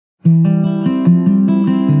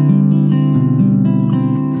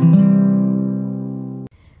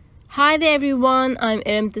Hi there everyone, I'm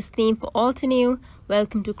Erum, this theme for Altenew.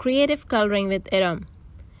 Welcome to Creative Coloring with Erum.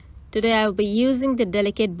 Today I'll be using the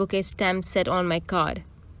Delicate Bouquet Stamp Set on my card.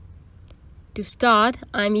 To start,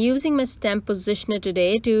 I'm using my stamp positioner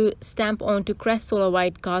today to stamp onto Crest Solar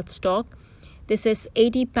White cardstock. This is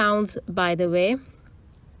 80 pounds by the way.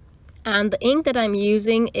 And the ink that I'm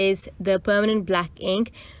using is the permanent black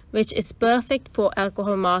ink, which is perfect for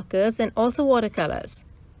alcohol markers and also watercolors.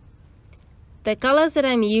 The colors that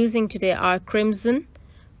I'm using today are Crimson,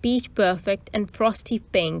 Peach Perfect and Frosty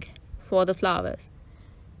Pink for the flowers.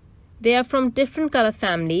 They are from different color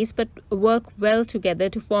families but work well together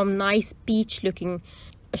to form nice peach looking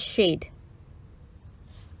shade.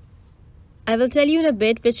 I will tell you in a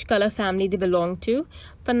bit which color family they belong to.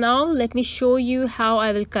 For now, let me show you how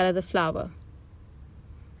I will color the flower.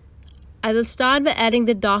 I will start by adding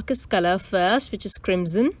the darkest color first, which is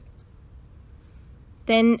Crimson.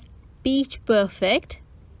 Then Peach Perfect,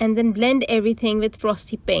 and then blend everything with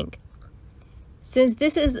Frosty Pink. Since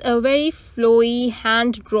this is a very flowy,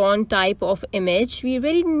 hand-drawn type of image, we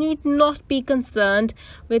really need not be concerned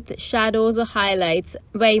with shadows or highlights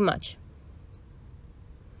very much.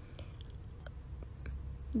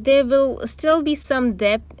 There will still be some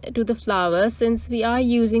depth to the flower since we are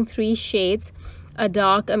using three shades, a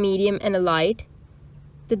dark, a medium and a light.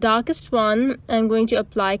 The darkest one I'm going to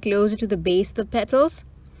apply closer to the base of the petals.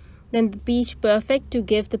 Then the Peach Perfect to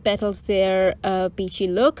give the petals their peachy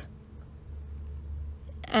look.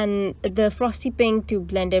 And the Frosty Pink to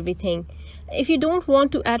blend everything. If you don't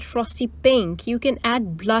want to add Frosty Pink, you can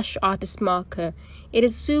add Blush Artist Marker. It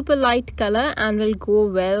is super light color and will go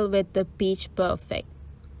well with the Peach Perfect.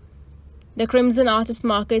 The Crimson Artist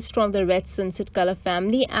Marker is from the Red Sunset color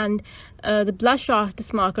family, and the Blush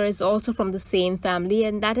Artist Marker is also from the same family,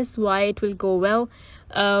 and that is why it will go well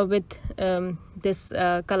with this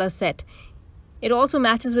color set. It also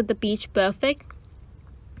matches with the Peach Perfect,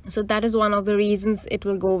 so that is one of the reasons it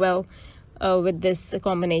will go well with this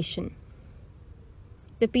combination.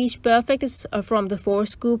 The Peach Perfect is from the 4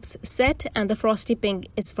 Scoops set, and the Frosty Pink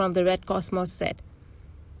is from the Red Cosmos set.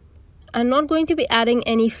 I'm not going to be adding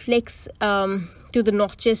any flicks to the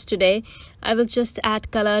notches today. I will just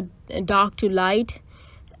add color dark to light,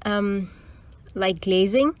 like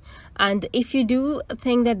glazing. And if you do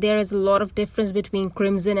think that there is a lot of difference between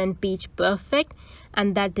Crimson and Peach Perfect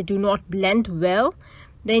and that they do not blend well,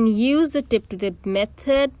 then use the tip to tip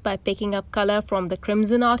method by picking up color from the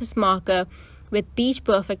Crimson Artist Marker with Peach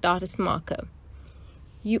Perfect Artist Marker.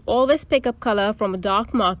 You always pick up color from a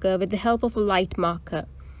dark marker with the help of a light marker.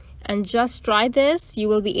 And just try this, you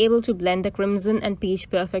will be able to blend the Crimson and Peach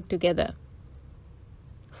Perfect together.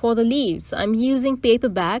 For the leaves, I'm using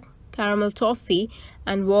Paperback, Caramel Toffee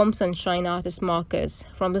and Warm Sunshine Artist Markers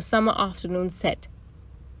from the Summer Afternoon set.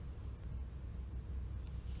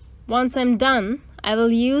 Once I'm done, I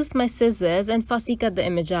will use my scissors and fussy cut the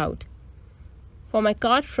image out. For my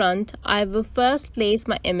card front, I will first place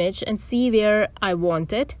my image and see where I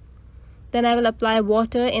want it. Then I will apply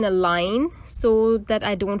water in a line so that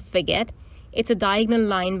I don't forget. It's a diagonal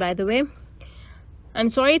line, by the way. I'm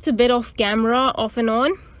sorry it's a bit off camera, off and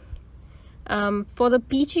on. For the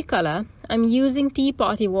peachy color, I'm using Tea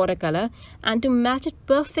Party watercolor, and to match it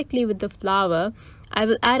perfectly with the flower, I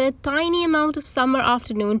will add a tiny amount of Summer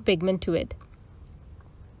Afternoon pigment to it.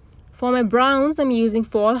 For my browns, I'm using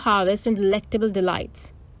Fall Harvest and Delectable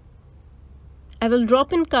Delights. I will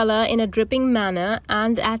drop in color in a dripping manner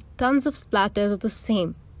and add tons of splatters of the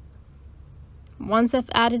same. Once I've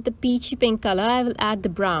added the peachy pink color, I will add the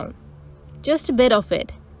brown. Just a bit of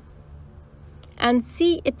it. And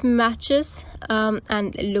see, it matches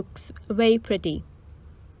and it looks very pretty.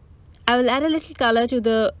 I will add a little color to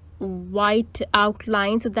the white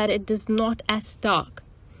outline so that it is not as dark.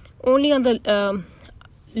 Only on the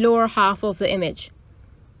lower half of the image.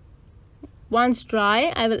 Once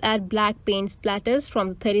dry, I will add black paint splatters from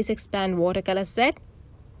the 36 pan watercolor set.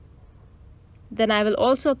 Then I will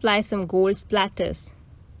also apply some gold splatters.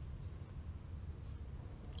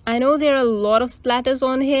 I know there are a lot of splatters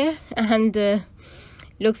on here and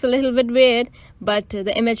looks a little bit weird, but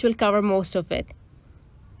the image will cover most of it.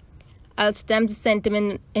 I'll stamp the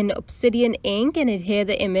sentiment in Obsidian Ink and adhere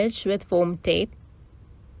the image with foam tape.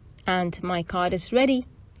 And my card is ready.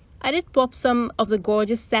 I did pop some of the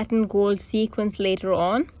gorgeous satin gold sequins later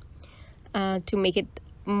on to make it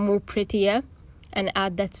more prettier and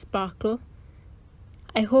add that sparkle.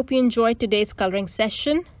 I hope you enjoyed today's coloring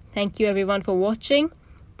session. Thank you everyone for watching.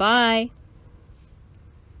 Bye.